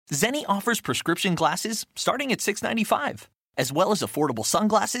Zenni offers prescription glasses starting at $6.95, as well as affordable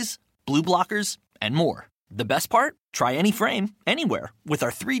sunglasses, blue blockers, and more. The best part? Try any frame, anywhere, with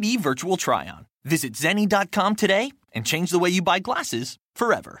our 3D virtual try-on. Visit Zenni.com today and change the way you buy glasses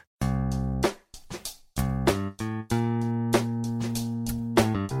forever.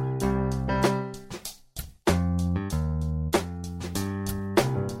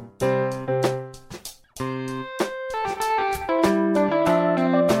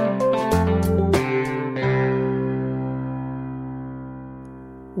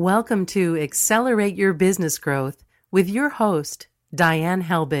 Welcome to Accelerate Your Business Growth with your host, Diane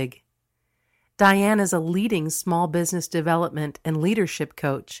Helbig. Diane is a leading small business development and leadership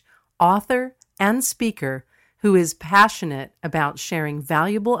coach, author, and speaker who is passionate about sharing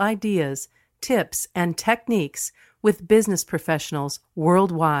valuable ideas, tips, and techniques with business professionals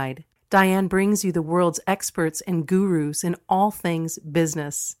worldwide. Diane brings you the world's experts and gurus in all things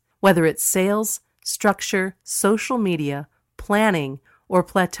business, whether it's sales, structure, social media, planning, or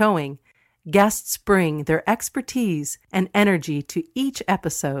plateauing. Guests bring their expertise and energy to each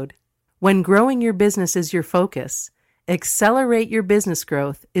episode. When growing your business is your focus, Accelerate Your Business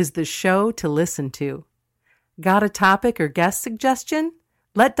Growth is the show to listen to. Got a topic or guest suggestion?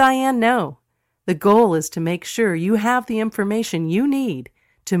 Let Diane know. The goal is to make sure you have the information you need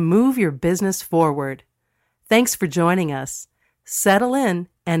to move your business forward. Thanks for joining us. Settle in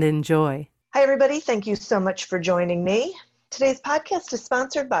and enjoy. Hi, everybody. Thank you so much for joining me. Today's podcast is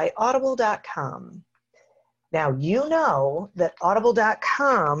sponsored by Audible.com. Now, you know that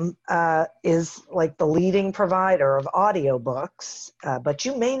Audible.com is like the leading provider of audiobooks, but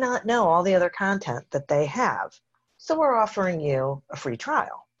you may not know all the other content that they have. So we're offering you a free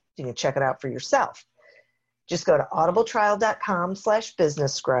trial. You can check it out for yourself. Just go to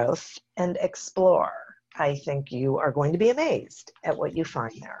audibletrial.com/businessgrowth and explore. I think you are going to be amazed at what you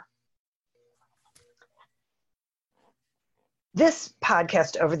find there. This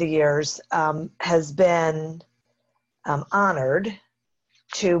podcast over the years has been honored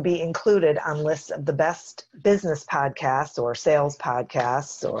to be included on lists of the best business podcasts or sales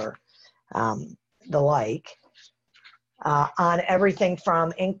podcasts or the like on everything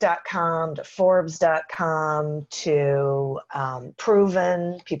from Inc.com to Forbes.com to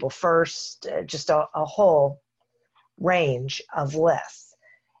Proven, People First, just a whole range of lists.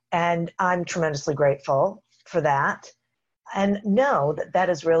 And I'm tremendously grateful for that. And know that that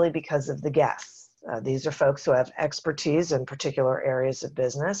is really because of the guests. These are folks who have expertise in particular areas of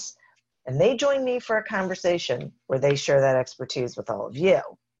business, and they join me for a conversation where they share that expertise with all of you.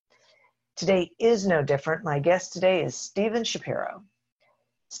 Today is no different. My guest today is Steven Shapiro.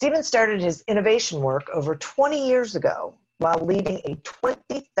 Steven started his innovation work over 20 years ago while leading a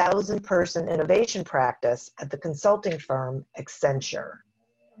 20,000-person innovation practice at the consulting firm Accenture.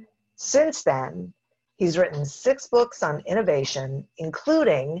 Since then, he's written 6 books on innovation,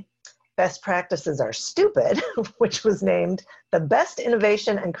 including Best Practices Are Stupid, which was named the Best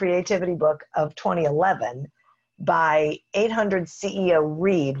Innovation and Creativity Book of 2011 by 800 CEO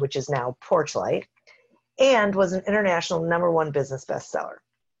Read, which is now Porchlight, and was an international #1 business bestseller.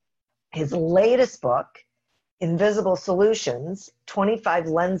 His latest book, Invisible Solutions, 25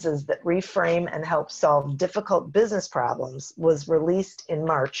 Lenses That Reframe and Help Solve Difficult Business Problems, was released in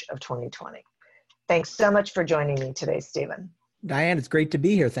March of 2020. Thanks so much for joining me today, Steven. Diane, it's great to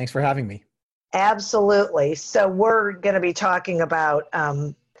be here. Thanks for having me. Absolutely. So we're going to be talking about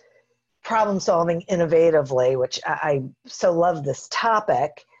problem solving innovatively, which I so love this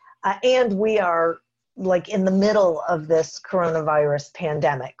topic. And we are like in the middle of this coronavirus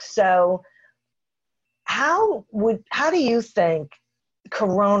pandemic. So how do you think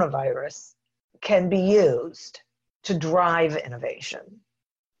coronavirus can be used to drive innovation?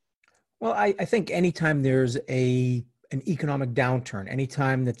 Well, I think anytime there's an economic downturn,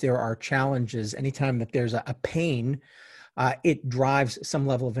 anytime that there are challenges, anytime that there's a pain, it drives some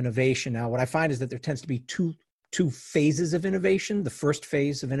level of innovation. Now, what I find is that there tends to be two phases of innovation. The first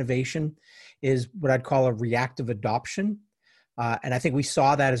phase of innovation is what I'd call a reactive adoption. And I think we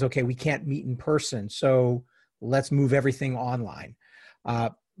saw that as, okay, we can't meet in person, so let's move everything online.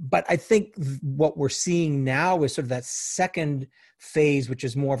 But I think what we're seeing now is sort of that second phase, which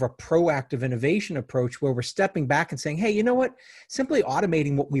is more of a proactive innovation approach, where we're stepping back and saying, hey, you know what? Simply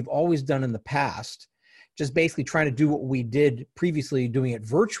automating what we've always done in the past, just basically trying to do what we did previously, doing it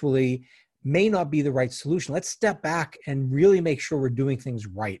virtually, may not be the right solution. Let's step back and really make sure we're doing things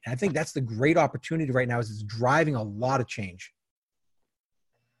right. And I think that's the great opportunity right now, is it's driving a lot of change.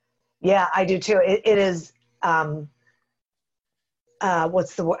 Yeah, I do too. It is,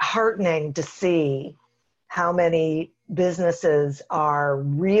 heartening to see how many businesses are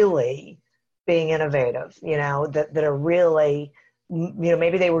really being innovative, that are really,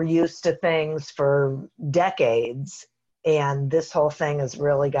 maybe they were used to things for decades, and this whole thing has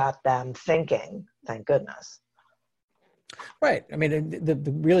really got them thinking, thank goodness. Right. I mean, the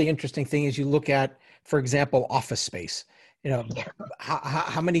really interesting thing is you look at, for example, office space.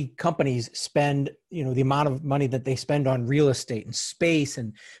 How many companies spend, the amount of money that they spend on real estate and space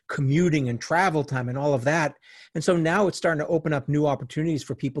and commuting and travel time and all of that. And so now it's starting to open up new opportunities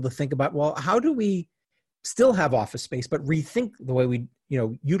for people to think about, well, how do we still have office space, but rethink the way we,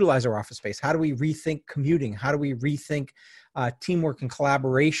 utilize our office space? How do we rethink commuting? How do we rethink teamwork and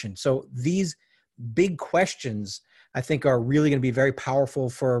collaboration? So these big questions, I think, are really going to be very powerful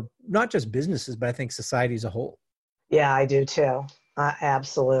for not just businesses, but I think society as a whole. Yeah, I do too.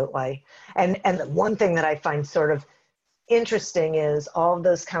 Absolutely. And one thing that I find sort of interesting is all of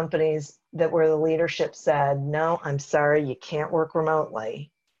those companies that where the leadership said, no, I'm sorry, you can't work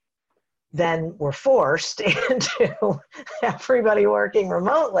remotely. Then we're forced into everybody working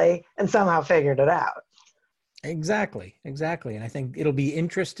remotely and somehow figured it out. Exactly. And I think it'll be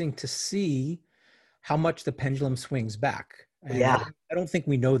interesting to see how much the pendulum swings back. And yeah. I don't think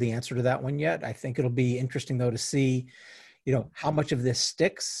we know the answer to that one yet. I think it'll be interesting, though, to see, how much of this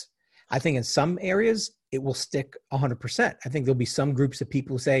sticks. I think in some areas it will stick 100%. I think there'll be some groups of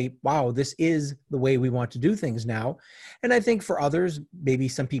people who say, wow, this is the way we want to do things now. And I think for others, maybe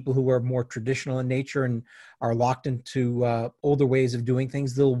some people who are more traditional in nature and are locked into older ways of doing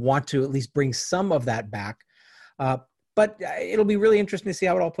things, they'll want to at least bring some of that back. But it'll be really interesting to see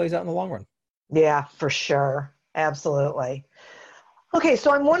how it all plays out in the long run. Yeah, for sure. Absolutely. Okay,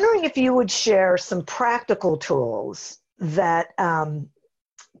 so I'm wondering if you would share some practical tools that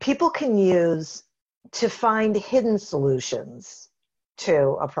people can use to find hidden solutions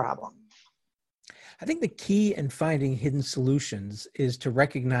to a problem. I think the key in finding hidden solutions is to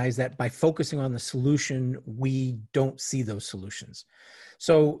recognize that by focusing on the solution, we don't see those solutions.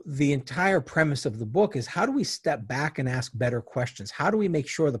 So the entire premise of the book is, how do we step back and ask better questions? How do we make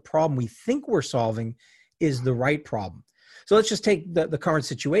sure the problem we think we're solving is the right problem? So let's just take the current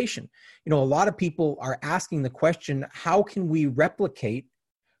situation. A lot of people are asking the question, how can we replicate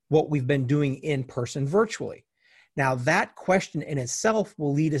what we've been doing in person virtually? Now, that question in itself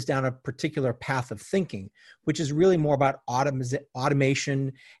will lead us down a particular path of thinking, which is really more about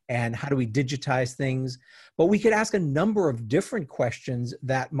automation and how do we digitize things. But we could ask a number of different questions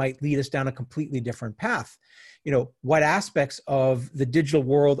that might lead us down a completely different path. What aspects of the digital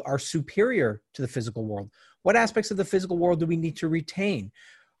world are superior to the physical world? What aspects of the physical world do we need to retain?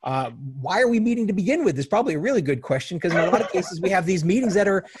 Why are we meeting to begin with? Is probably a really good question, because in a lot of cases we have these meetings that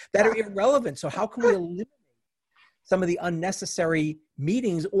are irrelevant. So how can we eliminate some of the unnecessary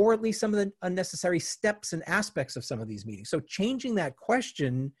meetings, or at least some of the unnecessary steps and aspects of some of these meetings? So changing that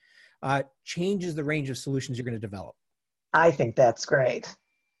question changes the range of solutions you're going to develop. I think that's great.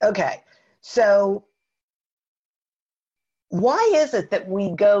 Okay, so why is it that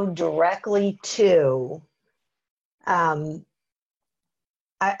we go directly to, I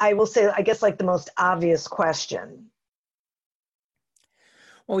will say, I guess, like the most obvious question?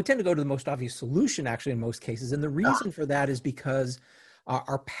 Well, we tend to go to the most obvious solution, actually, in most cases. And the reason for that is because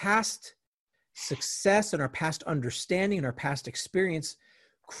our past success and our past understanding and our past experience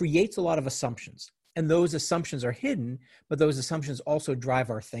creates a lot of assumptions. And those assumptions are hidden, but those assumptions also drive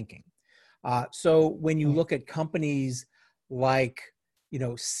our thinking. So when you look at companies like,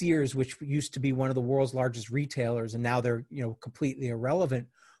 Sears, which used to be one of the world's largest retailers, and now they're, completely irrelevant.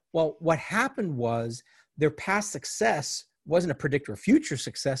 Well, what happened was their past success wasn't a predictor of future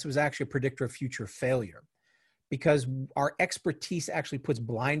success. It was actually a predictor of future failure, because our expertise actually puts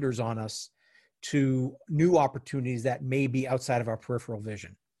blinders on us to new opportunities that may be outside of our peripheral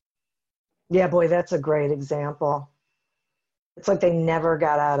vision. Yeah, boy, that's a great example. It's like they never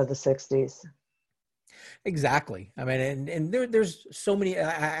got out of the 60s. Exactly. I mean, and there's so many. I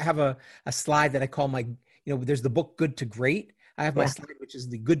have a slide that I call my, there's the book Good to Great. I have my slide, which is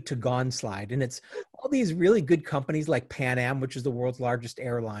the good to gone slide. And it's all these really good companies like Pan Am, which is the world's largest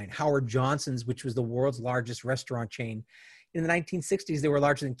airline, Howard Johnson's, which was the world's largest restaurant chain. In the 1960s, they were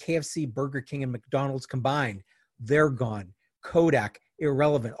larger than KFC, Burger King, and McDonald's combined. They're gone. Kodak,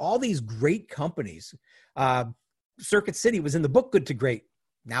 irrelevant. All these great companies. Circuit City was in the book Good to Great.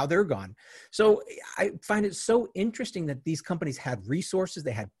 Now they're gone. So I find it so interesting that these companies had resources,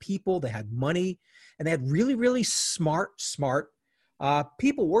 they had people, they had money, and they had really, really smart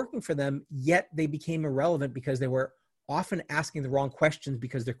people working for them, yet they became irrelevant because they were often asking the wrong questions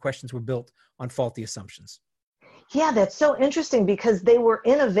because their questions were built on faulty assumptions. Yeah, that's so interesting, because they were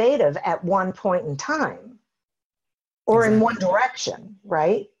innovative at one point in time. or Exactly. in one direction,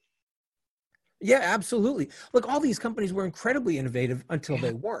 right? Yeah, absolutely. Look, all these companies were incredibly innovative until Yeah.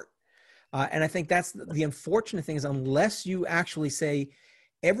 they weren't. And I think that's the unfortunate thing is unless you actually say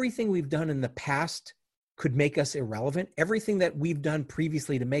everything we've done in the past could make us irrelevant, everything that we've done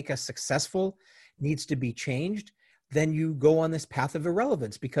previously to make us successful needs to be changed, then you go on this path of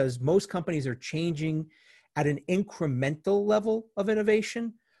irrelevance because most companies are changing at an incremental level of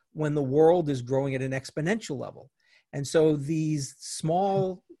innovation when the world is growing at an exponential level. And so these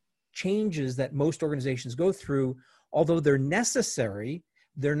small changes that most organizations go through, although they're necessary,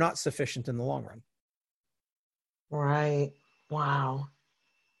 they're not sufficient in the long run. Right. Wow.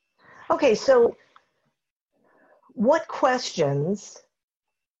 Okay, so what questions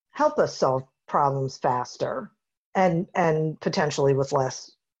help us solve problems faster and potentially with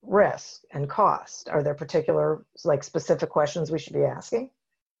less risk and cost? Are there particular, like, specific questions we should be asking?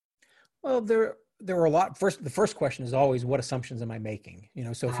 Well, there are a lot. First, the first question is always, what assumptions am I making?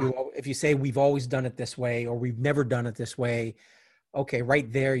 So if you say we've always done it this way or we've never done it this way, okay, right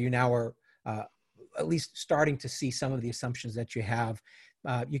there, you now are at least starting to see some of the assumptions that you have.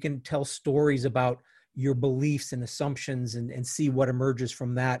 You can tell stories about your beliefs and assumptions and see what emerges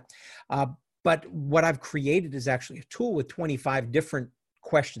from that. But what I've created is actually a tool with 25 different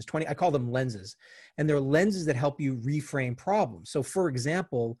questions. I call them lenses, and they're lenses that help you reframe problems. So, for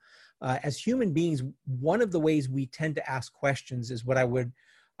example, as human beings, one of the ways we tend to ask questions is what I would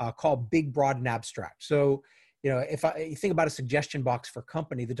call big, broad, and abstract. So, if you think about a suggestion box for a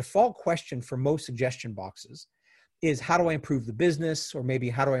company, the default question for most suggestion boxes is how do I improve the business, or maybe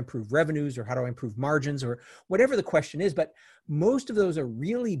how do I improve revenues, or how do I improve margins, or whatever the question is. But most of those are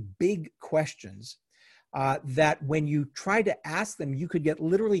really big questions that when you try to ask them, you could get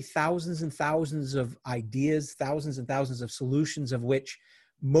literally thousands and thousands of ideas, thousands and thousands of solutions, of which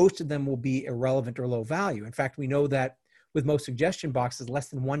most of them will be irrelevant or low value. In fact, we know that with most suggestion boxes, less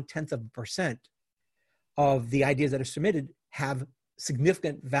than 0.1% of the ideas that are submitted have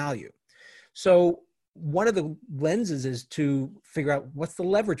significant value. So one of the lenses is to figure out what's the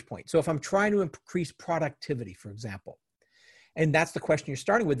leverage point. So if I'm trying to increase productivity, for example, and that's the question you're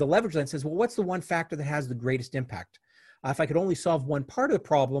starting with, the leverage lens says, well, what's the one factor that has the greatest impact? If I could only solve one part of the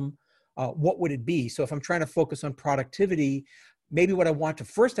problem, what would it be? So if I'm trying to focus on productivity, maybe what I want to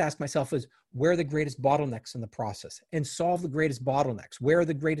first ask myself is, where are the greatest bottlenecks in the process? And solve the greatest bottlenecks. Where are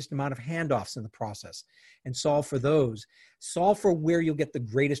the greatest amount of handoffs in the process? And solve for those. Solve for where you'll get the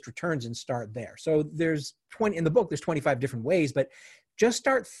greatest returns and start there. So there's in the book, there's 25 different ways, but just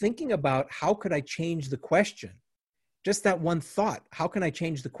start thinking about, how could I change the question? Just that one thought, how can I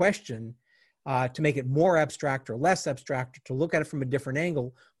change the question to make it more abstract or less abstract, or to look at it from a different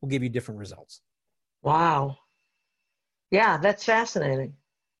angle, will give you different results. Wow. Yeah, that's fascinating.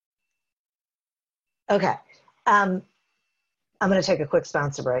 Okay. I'm going to take a quick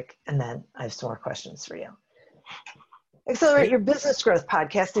sponsor break, and then I have some more questions for you. Accelerate Your Business Growth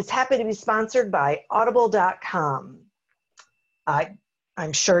podcast is happy to be sponsored by Audible.com.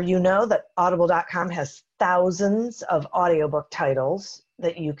 I'm sure you know that Audible.com has thousands of audiobook titles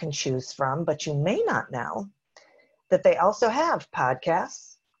that you can choose from, but you may not know that they also have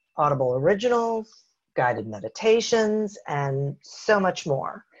podcasts, Audible originals, guided meditations, and so much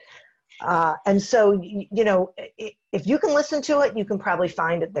more. And so, if you can listen to it, you can probably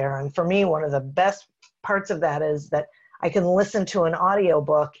find it there. And for me, one of the best parts of that is that I can listen to an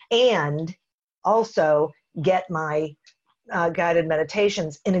audiobook and also get my guided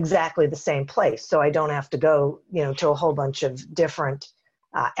meditations in exactly the same place. So I don't have to go, to a whole bunch of different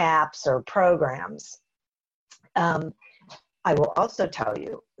apps or programs. I will also tell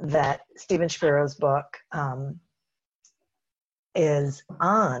you that Steven Shapiro's book is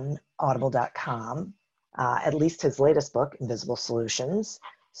on Audible.com, at least his latest book, Invisible Solutions.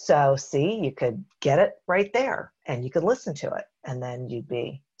 So see, you could get it right there and you could listen to it, and then you'd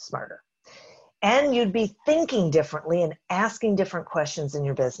be smarter. And you'd be thinking differently and asking different questions in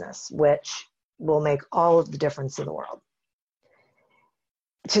your business, which will make all of the difference in the world.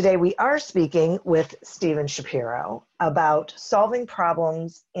 Today, we are speaking with Steven Shapiro about solving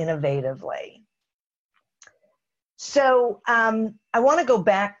problems innovatively. So I want to go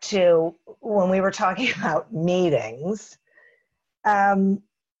back to when we were talking about meetings. How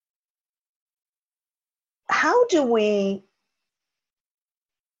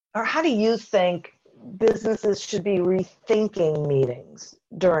do you think businesses should be rethinking meetings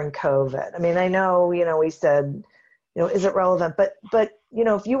during COVID? I mean, I know, we said, is it relevant? But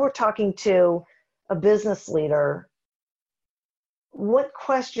if you were talking to a business leader, what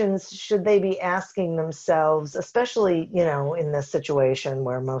questions should they be asking themselves, especially, in this situation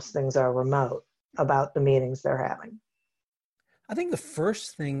where most things are remote, about the meetings they're having? I think the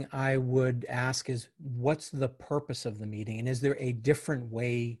first thing I would ask is, what's the purpose of the meeting? And is there a different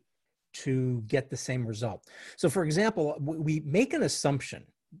way to get the same result? So for example, we make an assumption.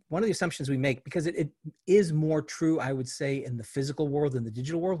 One of the assumptions we make, because it is more true, I would say, in the physical world than the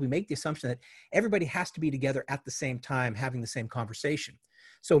digital world, we make the assumption that everybody has to be together at the same time, having the same conversation.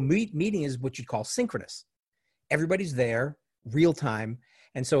 So meeting is what you'd call synchronous. Everybody's there, real time.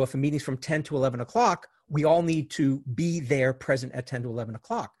 And so if a meeting's from 10 to 11 o'clock, we all need to be there present at 10 to 11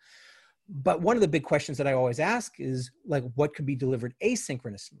 o'clock. But one of the big questions that I always ask is, like, what could be delivered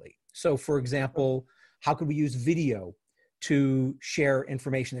asynchronously? So for example, how could we use video to share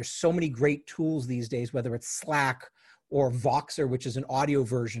information? There's so many great tools these days, whether it's Slack or Voxer, which is an audio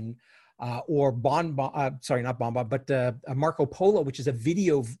version, or Marco Polo, which is a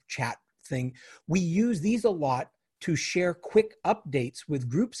video chat thing. We use these a lot to share quick updates with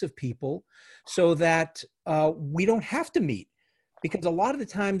groups of people so that we don't have to meet. Because a lot of the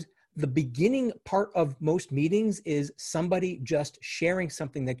times, the beginning part of most meetings is somebody just sharing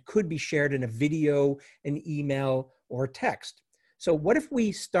something that could be shared in a video, an email, or a text. So what if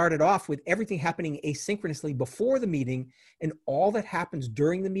we started off with everything happening asynchronously before the meeting, and all that happens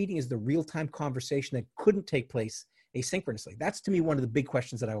during the meeting is the real-time conversation that couldn't take place asynchronously? That's, to me, one of the big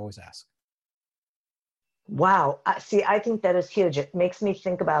questions that I always ask. Wow. See, I think that is huge. It makes me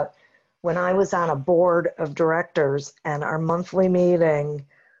think about when I was on a board of directors and our monthly meeting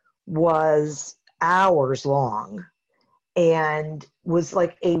was hours long and was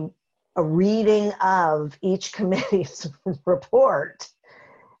like a reading of each committee's report.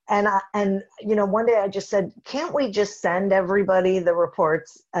 And one day I just said, can't we just send everybody the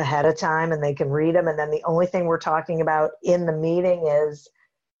reports ahead of time and they can read them? And then the only thing we're talking about in the meeting is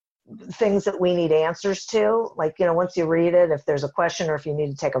things that we need answers to. Like, once you read it, if there's a question or if you need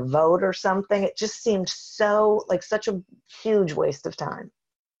to take a vote or something, it just seemed so like such a huge waste of time.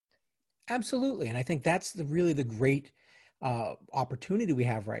 Absolutely. And I think that's really the great opportunity we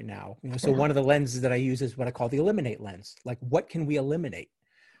have right now. So one of the lenses that I use is what I call the eliminate lens. Like, what can we eliminate?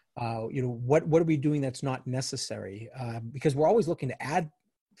 What are we doing that's not necessary? Because we're always looking to add.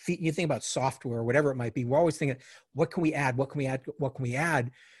 You think about software or whatever it might be. We're always thinking, what can we add? What can we add? What can we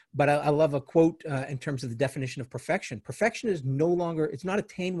add? But I love a quote in terms of the definition of perfection. Perfection is it's not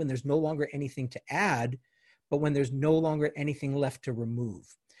attained when there's no longer anything to add, but when there's no longer anything left to remove.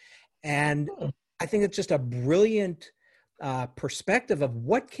 And I think it's just a brilliant perspective of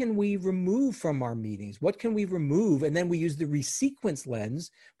what can we remove from our meetings? What can we remove? And then we use the resequence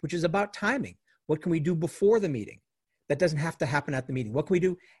lens, which is about timing. What can we do before the meeting? That doesn't have to happen at the meeting. What can we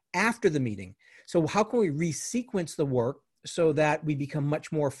do after the meeting? So how can we resequence the work so that we become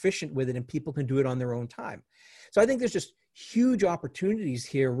much more efficient with it and people can do it on their own time? So I think there's just huge opportunities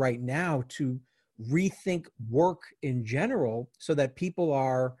here right now to rethink work in general so that people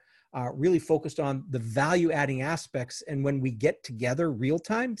are really focused on the value-adding aspects. And when we get together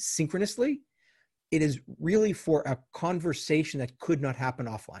real-time, synchronously, it is really for a conversation that could not happen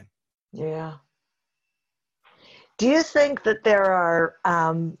offline. Yeah. Do you think that there are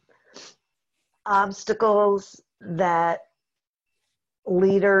obstacles that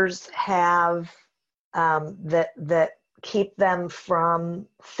leaders have that keep them from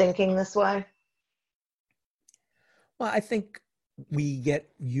thinking this way? Well, I think we get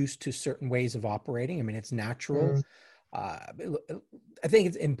used to certain ways of operating. I mean, it's natural. I think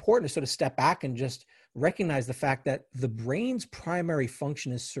it's important to sort of step back and just recognize the fact that the brain's primary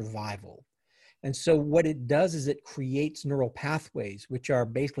function is survival. And so what it does is it creates neural pathways, which are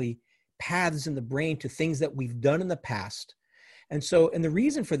basically paths in the brain to things that we've done in the past. And the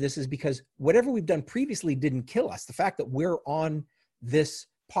reason for this is because whatever we've done previously didn't kill us. The fact that we're on this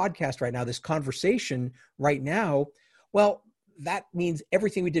podcast right now, this conversation right now, well, that means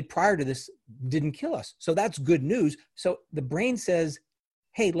everything we did prior to this didn't kill us. So that's good news. So the brain says,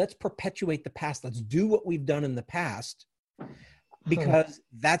 hey, let's perpetuate the past. Let's do what we've done in the past, because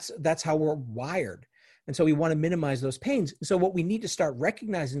that's how we're wired. And so we want to minimize those pains. So what we need to start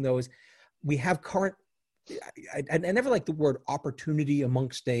recognizing, though, is we have current, I never like the word opportunity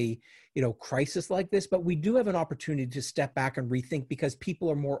amongst a crisis like this, but we do have an opportunity to step back and rethink because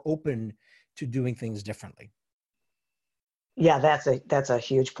people are more open to doing things differently. Yeah, that's a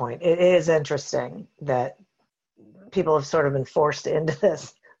huge point. It is interesting that people have sort of been forced into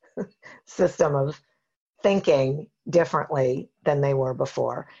this system of thinking differently than they were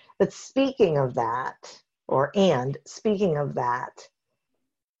before. But speaking of that,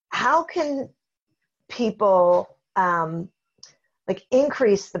 how can people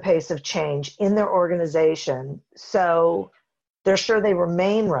increase the pace of change in their organization so they're sure they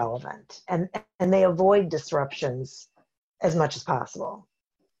remain relevant and they avoid disruptions as much as possible?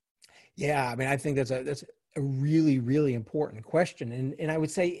 Yeah, I mean, I think that's a really, really important question. And I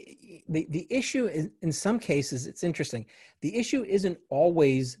would say the issue is, in some cases, it's interesting. The issue isn't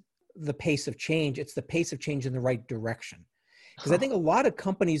always the pace of change. It's the pace of change in the right direction. Because I think a lot of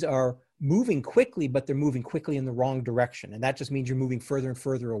companies are moving quickly, but they're moving quickly in the wrong direction. And that just means you're moving further and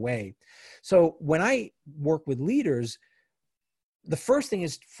further away. So when I work with leaders, the first thing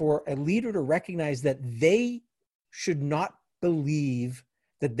is for a leader to recognize that they should not believe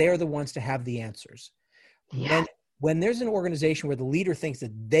that they're the ones to have the answers. Yeah. When there's an organization where the leader thinks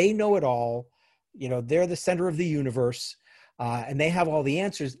that they know it all, they're the center of the universe, and they have all the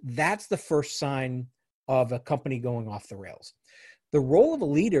answers, that's the first sign of a company going off the rails. The role of a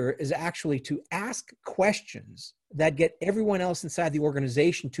leader is actually to ask questions that get everyone else inside the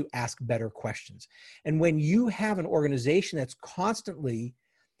organization to ask better questions. And when you have an organization that's constantly,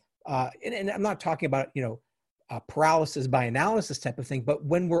 and I'm not talking about, paralysis by analysis type of thing, but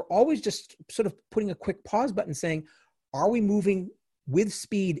when we're always just sort of putting a quick pause button saying, are we moving with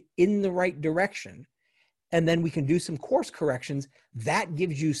speed in the right direction? And then we can do some course corrections, that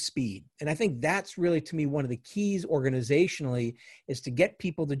gives you speed. And I think that's really, to me, one of the keys organizationally, is to get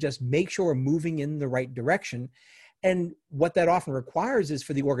people to just make sure we're moving in the right direction. And what that often requires is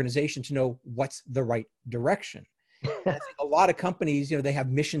for the organization to know what's the right direction. I think a lot of companies, they have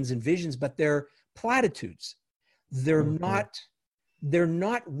missions and visions, but they're platitudes. They're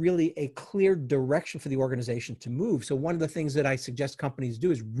not really a clear direction for the organization to move. So one of the things that I suggest companies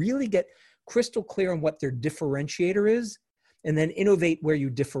do is really get crystal clear on what their differentiator is, and then innovate where you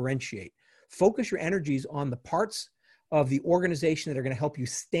differentiate. Focus your energies on the parts of the organization that are going to help you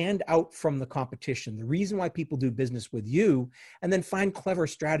stand out from the competition, the reason why people do business with you, and then find clever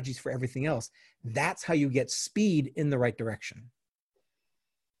strategies for everything else. That's how you get speed in the right direction.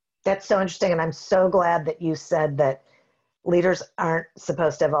 That's so interesting. And I'm so glad that you said that leaders aren't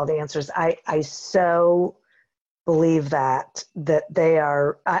supposed to have all the answers. I so believe that they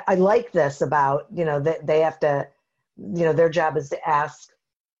are, I like this about, that they have to, their job is to ask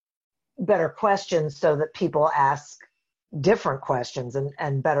better questions so that people ask different questions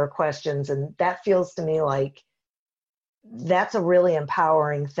and better questions. And that feels to me like that's a really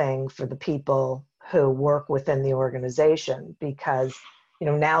empowering thing for the people who work within the organization, because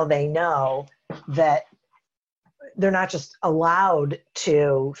now they know that they're not just allowed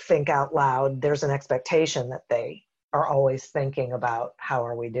to think out loud. There's an expectation that they are always thinking about how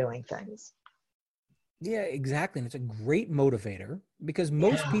are we doing things. Yeah, exactly. And it's a great motivator, because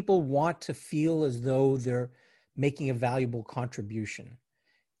most people want to feel as though they're making a valuable contribution.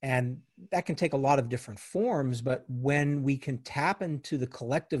 And that can take a lot of different forms, but when we can tap into the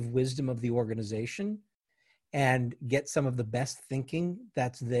collective wisdom of the organization and get some of the best thinking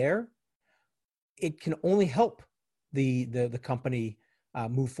that's there, it can only help the company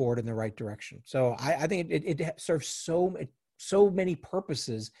move forward in the right direction. So I think it serves so many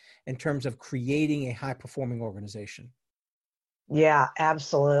purposes in terms of creating a high-performing organization. Yeah,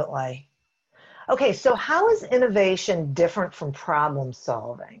 absolutely. Okay, so how is innovation different from problem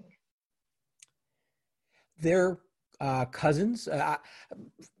solving? They're cousins.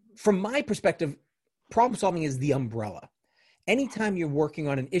 From my perspective, problem solving is the umbrella. Anytime you're working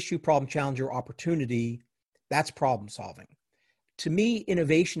on an issue, problem, challenge, or opportunity, that's problem solving. To me,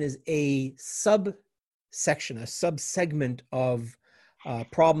 innovation is a subsection, a subsegment of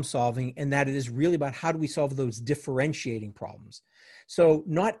problem solving, and that it is really about how do we solve those differentiating problems. So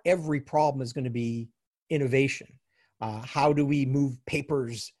not every problem is going to be innovation. How do we move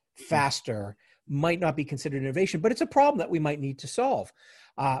papers faster might not be considered innovation, but it's a problem that we might need to solve.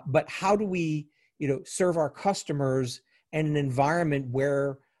 But how do we serve our customers in an environment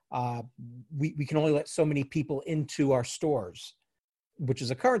where we can only let so many people into our stores, which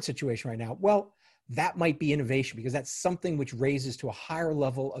is a current situation right now? Well, that might be innovation, because that's something which raises to a higher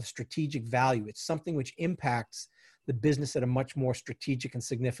level of strategic value. It's something which impacts the business at a much more strategic and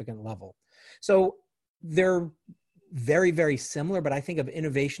significant level. So they're very, very similar, but I think of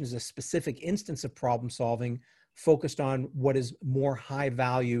innovation as a specific instance of problem solving focused on what is more high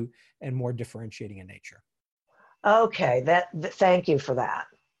value and more differentiating in nature. Okay, thank you for that.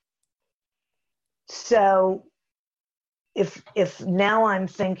 So if now I'm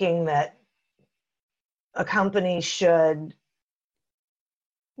thinking that a company should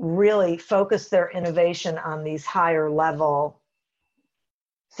really focus their innovation on these higher level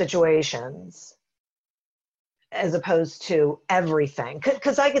situations as opposed to everything,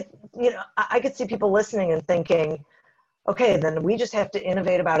 because I could see people listening and thinking, okay, then we just have to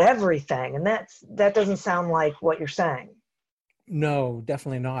innovate about everything, and that doesn't sound like what you're saying. No,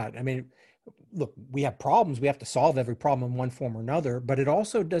 definitely not. I mean, look, we have problems. We have to solve every problem in one form or another, but it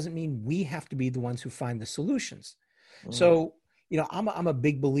also doesn't mean we have to be the ones who find the solutions. So, I'm a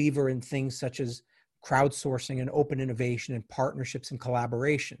big believer in things such as crowdsourcing and open innovation and partnerships and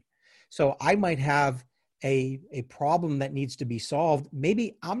collaboration. So I might have a problem that needs to be solved.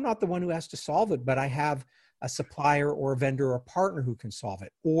 Maybe I'm not the one who has to solve it, but I have a supplier or a vendor or a partner who can solve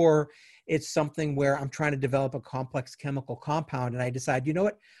it. Or it's something where I'm trying to develop a complex chemical compound and I decide, you know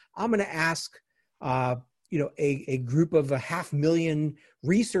what, I'm going to ask, a group of 500,000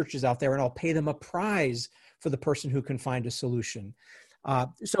 researchers out there, and I'll pay them a prize for the person who can find a solution.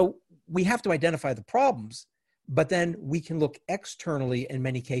 So we have to identify the problems, but then we can look externally in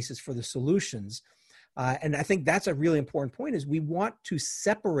many cases for the solutions. And I think that's a really important point, is we want to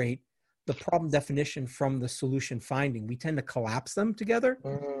separate the problem definition from the solution finding. We tend to collapse them together.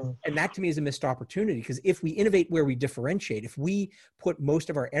 And that to me is a missed opportunity, because if we innovate where we differentiate, if we put most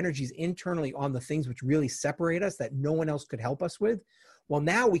of our energies internally on the things which really separate us that no one else could help us with, well,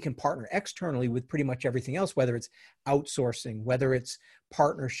 now we can partner externally with pretty much everything else, whether it's outsourcing, whether it's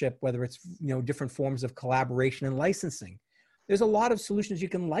partnership, whether it's, different forms of collaboration and licensing. There's a lot of solutions you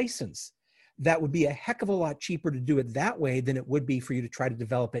can license that would be a heck of a lot cheaper to do it that way than it would be for you to try to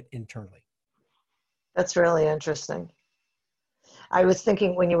develop it internally. That's really interesting. I was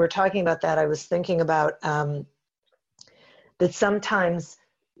thinking, when you were talking about that, I was thinking about that sometimes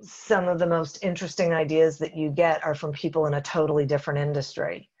some of the most interesting ideas that you get are from people in a totally different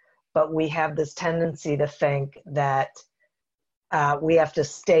industry. But we have this tendency to think that we have to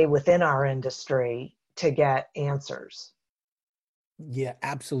stay within our industry to get answers. Yeah,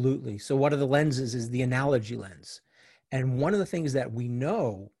 absolutely. So one of the lenses is the analogy lens. And one of the things that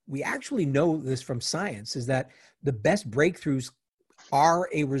we actually know this from science, is that the best breakthroughs are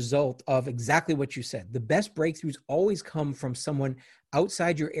a result of exactly what you said. The best breakthroughs always come from someone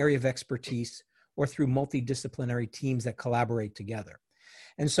outside your area of expertise or through multidisciplinary teams that collaborate together.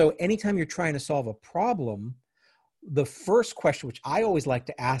 And so anytime you're trying to solve a problem, the first question, which I always like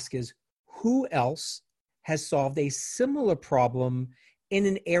to ask, is who else has solved a similar problem in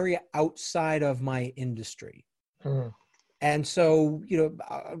an area outside of my industry? And so,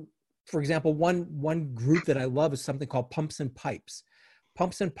 for example, one group that I love is something called Pumps and Pipes.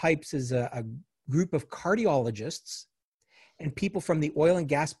 Pumps and Pipes is a group of cardiologists and people from the oil and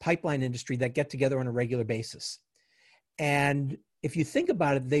gas pipeline industry that get together on a regular basis. And if you think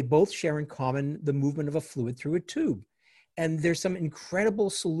about it, they both share in common the movement of a fluid through a tube. And there's some incredible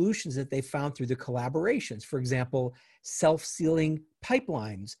solutions that they found through the collaborations. For example, self-sealing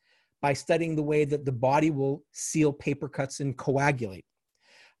pipelines by studying the way that the body will seal paper cuts and coagulate.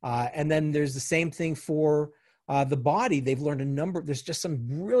 And then there's the same thing for the body. They've learned there's just some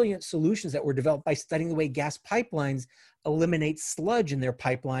brilliant solutions that were developed by studying the way gas pipelines eliminate sludge in their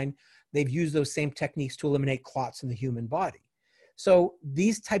pipeline. They've used those same techniques to eliminate clots in the human body. So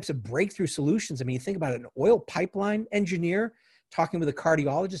these types of breakthrough solutions, I mean, you think about it, an oil pipeline engineer talking with a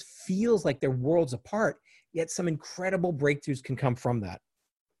cardiologist feels like they're worlds apart, yet some incredible breakthroughs can come from that.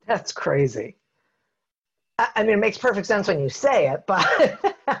 That's crazy. I mean, it makes perfect sense when you say it, but,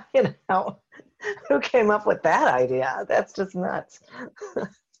 who came up with that idea? That's just nuts.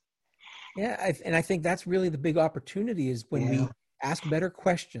 Yeah, and I think that's really the big opportunity, is when we ask better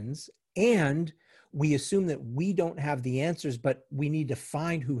questions and we assume that we don't have the answers, but we need to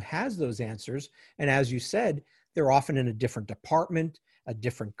find who has those answers. And as you said, they're often in a different department, a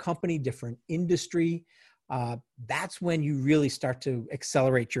different company, different industry. That's when you really start to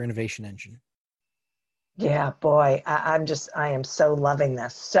accelerate your innovation engine. Yeah, boy, I am so loving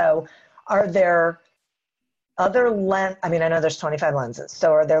this. So are there other I know there's 25 lenses.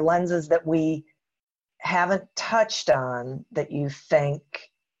 So are there lenses that we haven't touched on that you think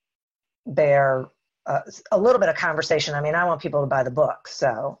bear a little bit of conversation? I mean, I want people to buy the book,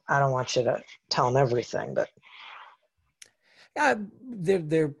 so I don't want you to tell them everything, but.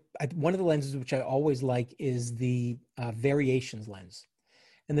 One of the lenses which I always like is the variations lens.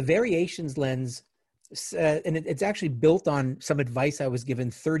 And the variations lens, and it's actually built on some advice I was given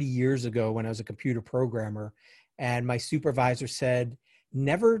 30 years ago when I was a computer programmer. And my supervisor said,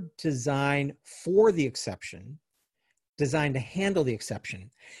 never design for the exception, design to handle the exception.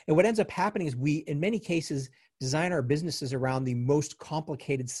 And what ends up happening is we, in many cases, design our businesses around the most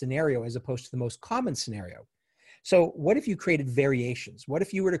complicated scenario as opposed to the most common scenario. So what if you created variations? What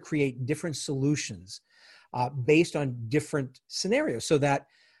if you were to create different solutions based on different scenarios, so that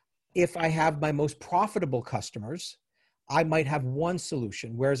if I have my most profitable customers, I might have one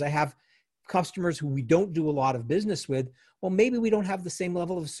solution, whereas I have customers who we don't do a lot of business with, well, maybe we don't have the same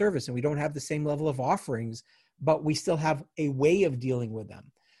level of service and we don't have the same level of offerings, but we still have a way of dealing with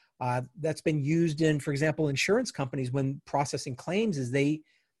them. That's been used in, for example, insurance companies when processing claims, is they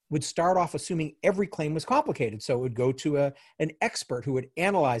would start off assuming every claim was complicated. So it would go to an expert who would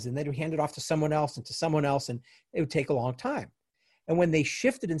analyze it, and then would hand it off to someone else and to someone else, and it would take a long time. And when they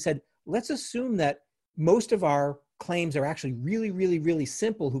shifted and said, let's assume that most of our claims are actually really, really, really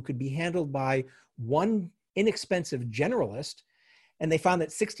simple, who could be handled by one inexpensive generalist, and they found that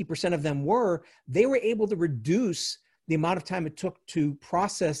 60% of them they were able to reduce the amount of time it took to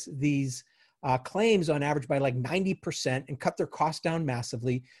process these claims on average by like 90% and cut their costs down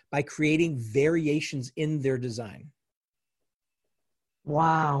massively by creating variations in their design.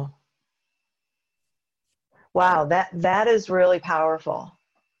 Wow. Wow, that is really powerful.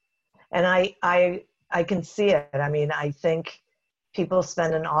 And I can see it. I mean, I think people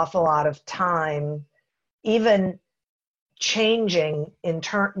spend an awful lot of time even changing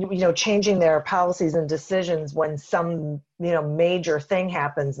changing their policies and decisions when some, major thing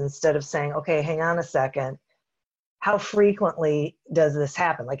happens, instead of saying, okay, hang on a second, how frequently does this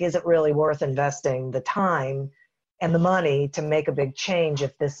happen? Like, is it really worth investing the time and the money to make a big change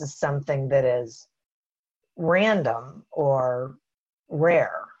if this is something that is random or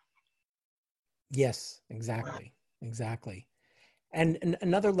rare? Yes, exactly. And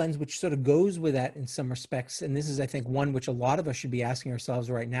another lens which sort of goes with that in some respects, and this is, I think, one which a lot of us should be asking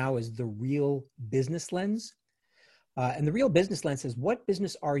ourselves right now, is the real business lens. And the real business lens says, what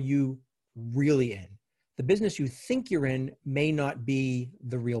business are you really in? The business you think you're in may not be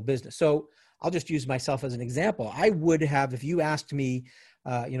the real business. So I'll just use myself as an example. I would have, if you asked me,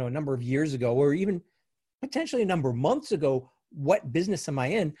 a number of years ago, or even potentially a number of months ago, what business am I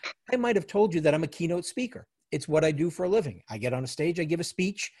in? I might have told you that I'm a keynote speaker. It's what I do for a living. I get on a stage, I give a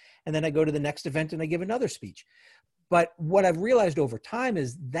speech, and then I go to the next event and I give another speech. But what I've realized over time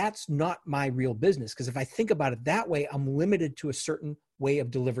is that's not my real business, because if I think about it that way, I'm limited to a certain way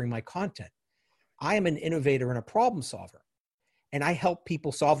of delivering my content. I am an innovator and a problem solver, and I help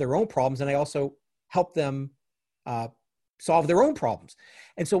people solve their own problems, and I also help them solve their own problems.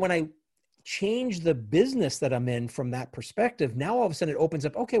 And so when I change the business that I'm in from that perspective, now all of a sudden it opens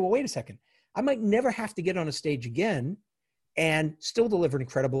up, okay, well, wait a second. I might never have to get on a stage again and still deliver an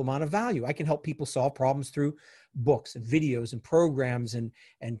incredible amount of value. I can help people solve problems through books and videos and programs and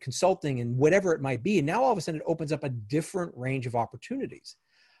consulting and whatever it might be. And now all of a sudden it opens up a different range of opportunities.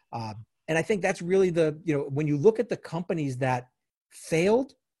 And I think that's really when you look at the companies that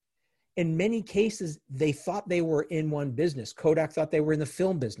failed, in many cases, they thought they were in one business. Kodak thought they were in the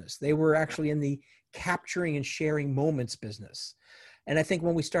film business. They were actually in the capturing and sharing moments business. And I think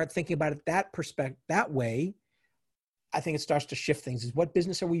when we start thinking about it that way, I think it starts to shift things. Is what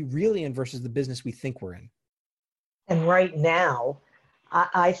business are we really in versus the business we think we're in? And right now,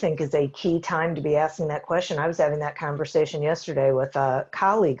 I think is a key time to be asking that question. I was having that conversation yesterday with a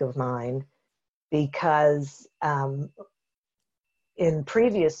colleague of mine, because in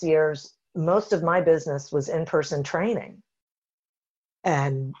previous years, most of my business was in-person training.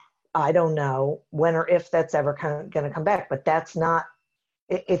 And I don't know when or if that's ever going to come back, but that's not,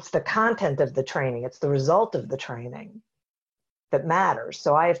 it's the content of the training. It's the result of the training that matters.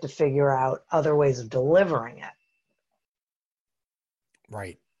 So I have to figure out other ways of delivering it.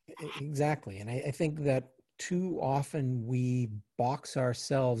 Right. Exactly. And I think that too often we box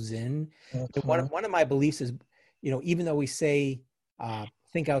ourselves in. Mm-hmm. One of my beliefs is, even though we say,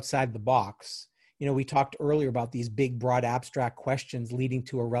 think outside the box, we talked earlier about these big, broad, abstract questions leading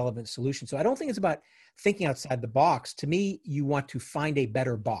to a relevant solution. So I don't think it's about thinking outside the box. To me, you want to find a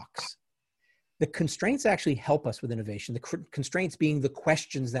better box. The constraints actually help us with innovation. The constraints being the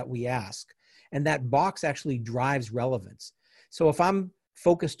questions that we ask. And that box actually drives relevance. So if I'm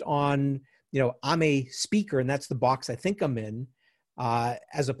focused on, I'm a speaker and that's the box I think I'm in,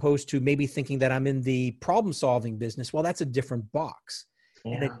 as opposed to maybe thinking that I'm in the problem-solving business, well, that's a different box.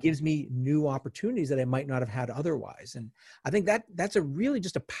 Yeah. And it gives me new opportunities that I might not have had otherwise. And I think that's a really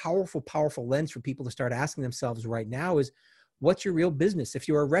just a powerful, powerful lens for people to start asking themselves right now is, what's your real business? If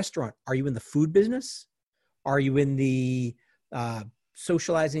you're a restaurant, are you in the food business? Are you in the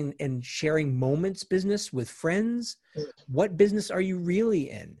socializing and sharing moments business with friends? What business are you really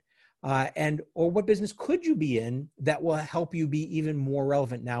in? Or what business could you be in that will help you be even more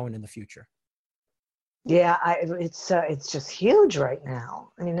relevant now and in the future? Yeah, it's just huge right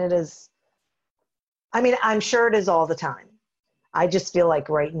now. I mean, it is. I mean, I'm sure it is all the time. I just feel like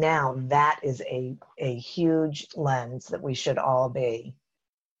right now that is a huge lens that we should all be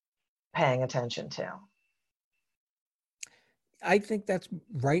paying attention to. I think that's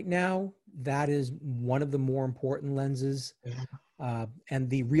right now, that is one of the more important lenses. And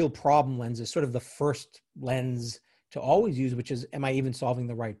the real problem lens is sort of the first lens to always use, which is, am I even solving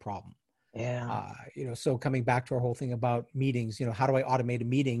the right problem? Yeah. So coming back to our whole thing about meetings, how do I automate a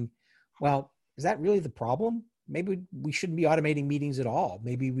meeting? Well, is that really the problem? Maybe we shouldn't be automating meetings at all.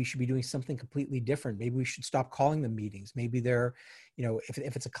 Maybe we should be doing something completely different. Maybe we should stop calling them meetings. Maybe they're, if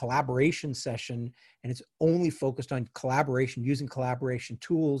it's a collaboration session and it's only focused on collaboration, using collaboration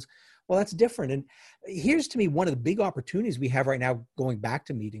tools, well, that's different. And here's, to me, one of the big opportunities we have right now, going back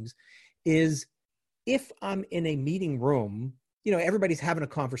to meetings, is if I'm in a meeting room, everybody's having a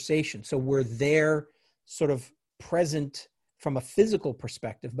conversation. So we're there sort of present from a physical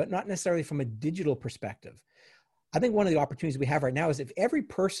perspective, but not necessarily from a digital perspective. I think one of the opportunities we have right now is if every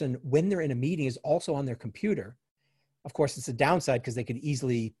person, when they're in a meeting, is also on their computer. Of course, it's a downside because they could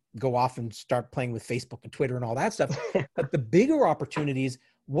easily go off and start playing with Facebook and Twitter and all that stuff. But the bigger opportunity is,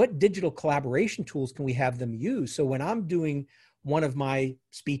 what digital collaboration tools can we have them use? So when I'm doing one of my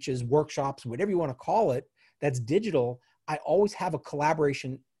speeches, workshops, whatever you want to call it, that's digital, I always have a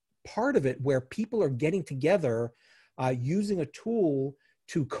collaboration part of it where people are getting together using a tool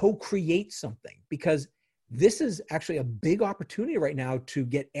to co-create something, because this is actually a big opportunity right now to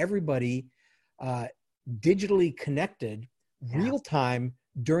get everybody digitally connected real time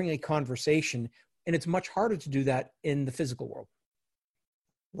during a conversation. And it's much harder to do that in the physical world.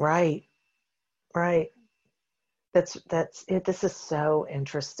 Right. That's it. This is so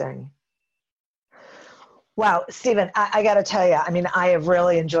interesting. Wow, Stephen, I got to tell you, I have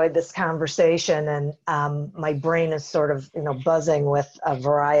really enjoyed this conversation, and my brain is sort of, buzzing with a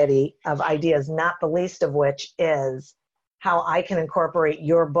variety of ideas, not the least of which is how I can incorporate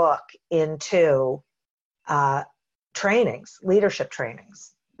your book into trainings, leadership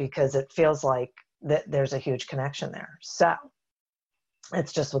trainings, because it feels like there's a huge connection there. So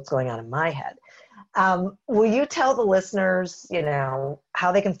it's just what's going on in my head. Will you tell the listeners,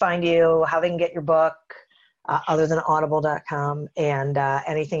 how they can find you, how they can get your book, other than audible.com, and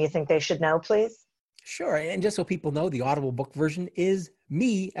anything you think they should know, please? Sure. And just so people know, the Audible book version is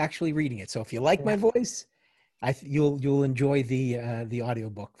me actually reading it. So if you like my voice, you'll enjoy the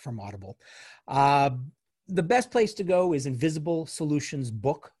audiobook from Audible. The best place to go is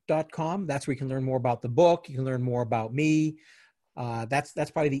invisiblesolutionsbook.com. That's where you can learn more about the book. You can learn more about me.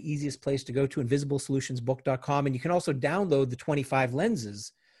 That's probably the easiest place to go to, invisiblesolutionsbook.com. And you can also download the 25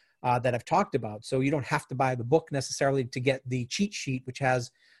 lenses that I've talked about. So you don't have to buy the book necessarily to get the cheat sheet, which has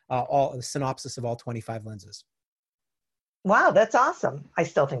all the synopsis of all 25 lenses. Wow, that's awesome. I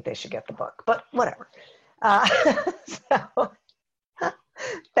still think they should get the book, but whatever. So,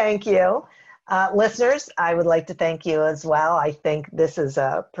 thank you. Listeners, I would like to thank you as well. I think this is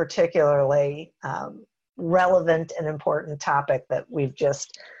a particularly relevant and important topic that we've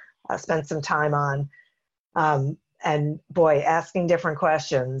just spent some time on. And boy, asking different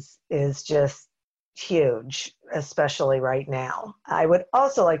questions is just huge, especially right now. I would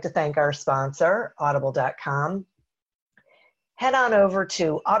also like to thank our sponsor, audible.com. Head on over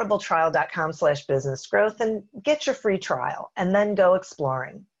to audibletrial.com/businessgrowth and get your free trial, and then go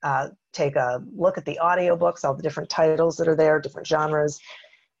exploring. Take a look at the audiobooks, all the different titles that are there, different genres.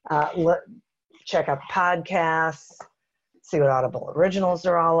 Check out the podcasts, see what Audible Originals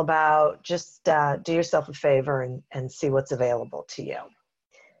are all about. Just do yourself a favor and see what's available to you.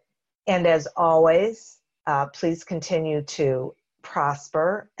 And as always, please continue to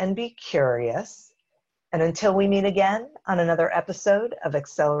prosper and be curious. And until we meet again on another episode of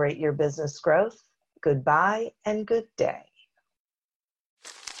Accelerate Your Business Growth, goodbye and good day.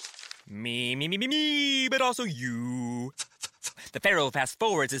 Me, but also you. The Pharaoh fast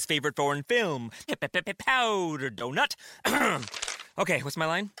forwards his favorite foreign film, Powder Donut. Okay, what's my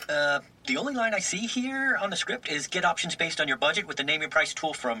line? The only line I see here on the script is get options based on your budget with the Name Your Price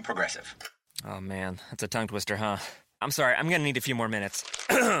tool from Progressive. Oh man, that's a tongue twister, huh? I'm sorry, I'm gonna need a few more minutes.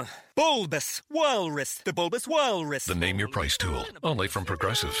 Bulbous Walrus, the Bulbous Walrus. The Name Your Price tool, only from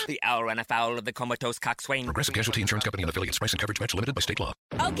Progressive. The owl ran afoul of the comatose coxswain. Progressive Casualty Insurance Company and affiliates. Price and coverage match limited by state law.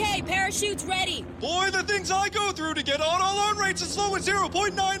 Okay, parachutes ready. Boy, the things I go through to get auto loan rates as low as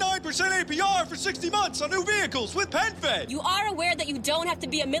 0.99% APR for 60 months on new vehicles with PenFed. You are aware that you don't have to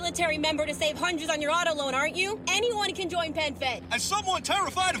be a military member to save hundreds on your auto loan, aren't you? Anyone can join PenFed. As someone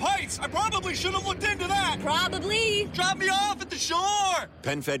terrified of heights, I probably should have looked into that. Probably. Drop me off at the shore.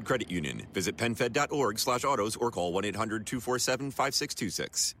 PenFed Credit Union. Visit PenFed.org/autos or call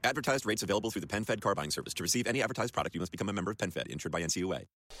 1-800-247-5626. Advertised rates available through the PenFed car buying service. To receive any advertised product, you must become a member of PenFed, insured by NCUA.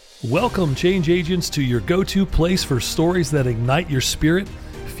 Welcome, change agents, to your go-to place for stories that ignite your spirit,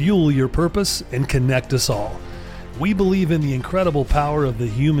 fuel your purpose, and connect us all. We believe in the incredible power of the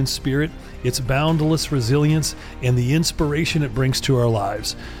human spirit, its boundless resilience, and the inspiration it brings to our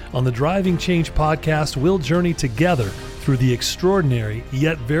lives. On the Driving Change podcast, we'll journey together through the extraordinary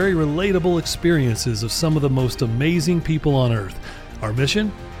yet very relatable experiences of some of the most amazing people on earth. Our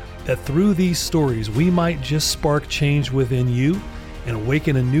mission? That through these stories, we might just spark change within you and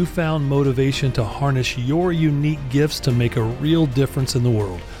awaken a newfound motivation to harness your unique gifts to make a real difference in the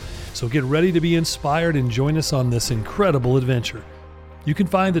world. So get ready to be inspired and join us on this incredible adventure. You can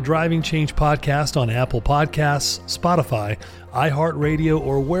find the Driving Change podcast on Apple Podcasts, Spotify, iHeartRadio,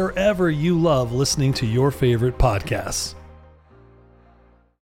 or wherever you love listening to your favorite podcasts.